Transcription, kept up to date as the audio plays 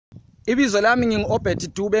Ibizo lami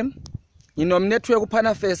ngingu-Obert Dube. Nginomnetwork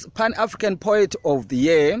Pan African Poet of the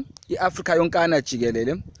Year, iAfrika yonkana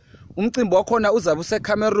jikelele. Umcimbi wakhona uzabe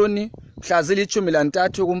useCameroon mhla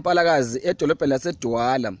zili-13 kuMpalakazi edolobheni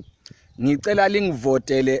laseDouala. Ngicela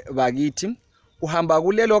lingivotele bakithi. Uhamba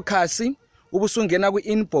kulelo khasi ubusungena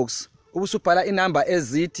ku-inbox ubusubhala inamba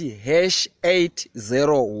ezithi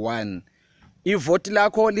 #801. Ivoti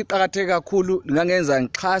lakho liqhakatheke kakhulu lingangenza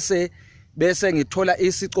ngixhase bese ngithola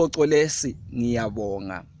isicoco lesi.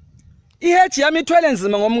 Ngiyabonga. Iheji yami ithwele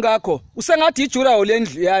nzima ngomkakho usengathi ijura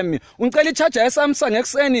olendlu yami ungicela i-charger yeSamsung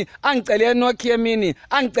ekseni angicele Nokia mini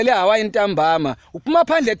angicele Hawaii ntambama uphuma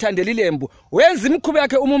phandle ethandela ilembu wenza imikhuba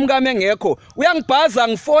yakhe umkami engekho uyangibhaza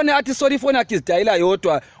ngifone athi sorry phone yakhe izidayila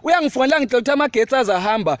yodwa uyangifonela ngicela ukuthi amagetsi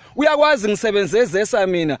azahamba uyakwazi ngisebenzeze esa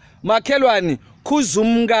mina makhelwani khuza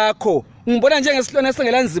umkakho ngibona njengesihlone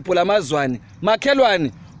esengela nzipho lamazwane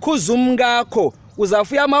makhelwani khuza umkakho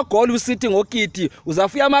uzafuya amagoli usithi ngokiti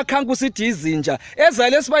uzafuya amakhanku usithi izinja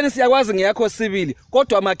ezale sibani siyakwazi ngeyakho sibili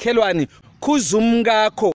kodwa makhelwani khuza umkakho.